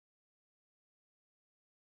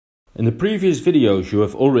In the previous videos you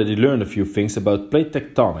have already learned a few things about plate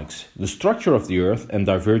tectonics, the structure of the Earth and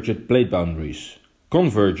divergent plate boundaries.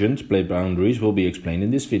 Convergent plate boundaries will be explained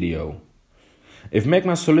in this video. If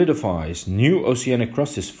magma solidifies, new oceanic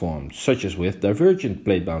crust is formed, such as with divergent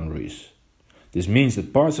plate boundaries. This means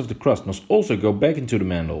that parts of the crust must also go back into the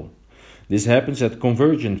mantle. This happens at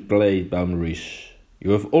convergent plate boundaries.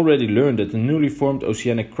 You have already learned that the newly formed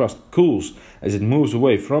oceanic crust cools as it moves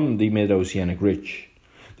away from the Mid-Oceanic Ridge.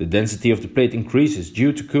 The density of the plate increases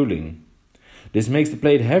due to cooling. This makes the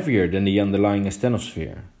plate heavier than the underlying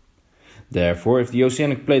asthenosphere. Therefore, if the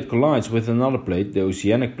oceanic plate collides with another plate, the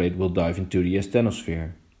oceanic plate will dive into the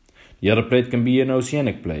asthenosphere. The other plate can be an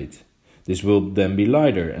oceanic plate. This will then be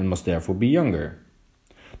lighter and must therefore be younger.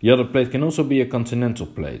 The other plate can also be a continental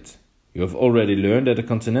plate. You have already learned that a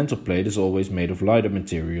continental plate is always made of lighter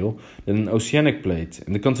material than an oceanic plate,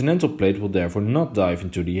 and the continental plate will therefore not dive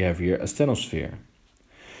into the heavier asthenosphere.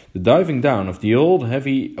 The diving down of the old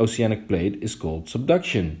heavy oceanic plate is called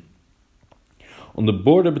subduction. On the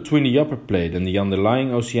border between the upper plate and the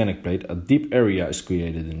underlying oceanic plate, a deep area is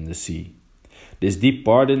created in the sea. This deep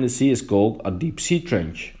part in the sea is called a deep sea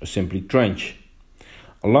trench, or simply trench.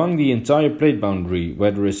 Along the entire plate boundary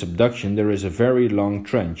where there is subduction, there is a very long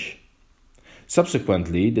trench.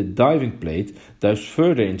 Subsequently, the diving plate dives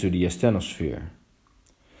further into the asthenosphere.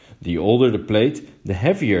 The older the plate, the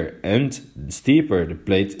heavier and steeper the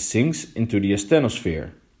plate sinks into the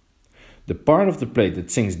asthenosphere. The part of the plate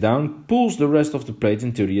that sinks down pulls the rest of the plate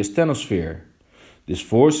into the asthenosphere. This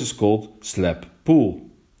force is called slap pull.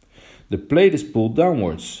 The plate is pulled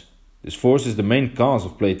downwards. This force is the main cause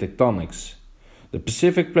of plate tectonics. The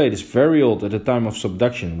Pacific plate is very old at the time of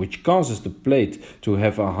subduction, which causes the plate to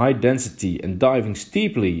have a high density and diving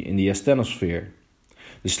steeply in the asthenosphere.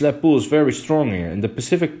 The slap pull is very strong here, and the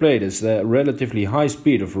Pacific plate has a relatively high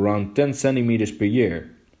speed of around 10 cm per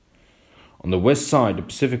year. On the west side, the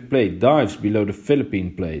Pacific plate dives below the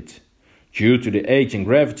Philippine plate. Due to the age and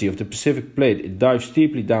gravity of the Pacific plate, it dives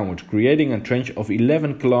steeply downwards, creating a trench of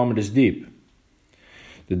 11 km deep.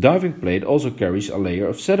 The diving plate also carries a layer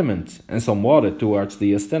of sediment and some water towards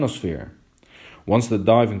the asthenosphere. Once the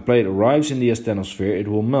diving plate arrives in the asthenosphere, it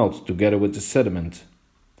will melt together with the sediment.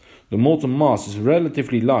 The molten mass is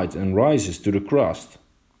relatively light and rises to the crust.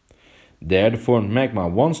 There the formed magma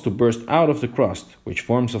wants to burst out of the crust, which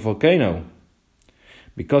forms a volcano.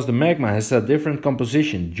 Because the magma has a different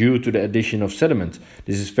composition due to the addition of sediment,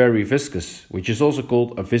 this is very viscous, which is also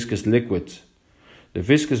called a viscous liquid. The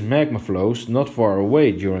viscous magma flows not far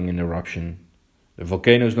away during an eruption. The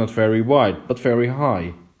volcano is not very wide, but very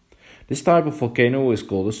high. This type of volcano is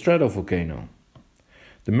called a stratovolcano.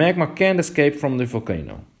 The magma can't escape from the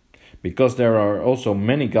volcano. Because there are also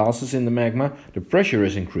many gases in the magma, the pressure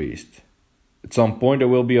is increased. At some point there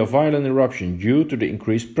will be a violent eruption due to the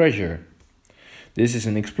increased pressure. This is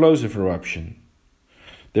an explosive eruption.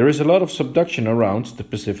 There is a lot of subduction around the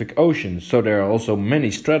Pacific Ocean, so there are also many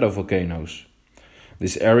stratovolcanoes.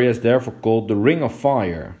 This area is therefore called the Ring of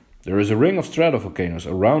Fire. There is a ring of stratovolcanoes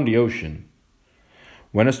around the ocean.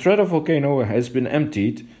 When a stratovolcano has been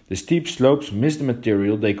emptied, the steep slopes miss the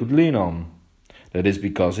material they could lean on. That is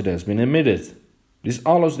because it has been emitted. This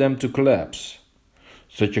allows them to collapse.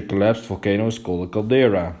 Such a collapsed volcano is called a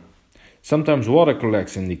caldera. Sometimes water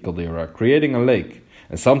collects in the caldera, creating a lake,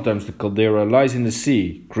 and sometimes the caldera lies in the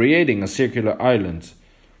sea, creating a circular island.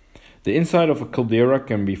 The inside of a caldera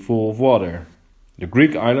can be full of water. The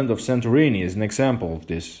Greek island of Santorini is an example of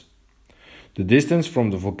this. The distance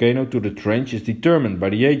from the volcano to the trench is determined by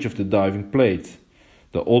the age of the diving plate.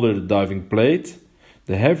 The older the diving plate,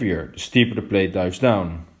 the heavier, the steeper the plate dives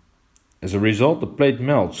down. As a result, the plate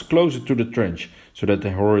melts closer to the trench, so that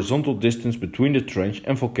the horizontal distance between the trench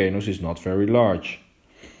and volcanoes is not very large.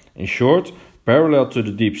 In short, parallel to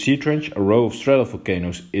the deep sea trench, a row of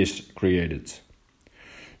stratovolcanoes is created.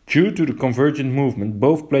 Due to the convergent movement,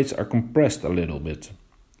 both plates are compressed a little bit.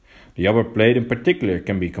 The upper plate in particular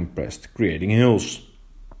can be compressed, creating hills.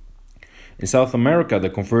 In South America, the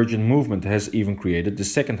convergent movement has even created the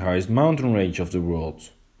second highest mountain range of the world.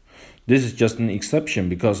 This is just an exception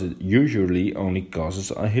because it usually only causes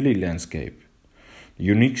a hilly landscape. The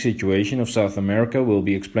unique situation of South America will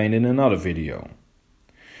be explained in another video.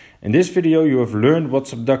 In this video you have learned what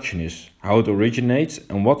subduction is, how it originates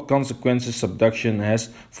and what consequences subduction has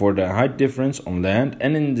for the height difference on land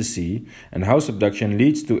and in the sea, and how subduction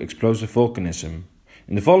leads to explosive volcanism.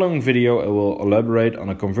 In the following video I will elaborate on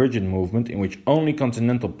a convergent movement in which only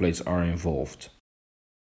continental plates are involved.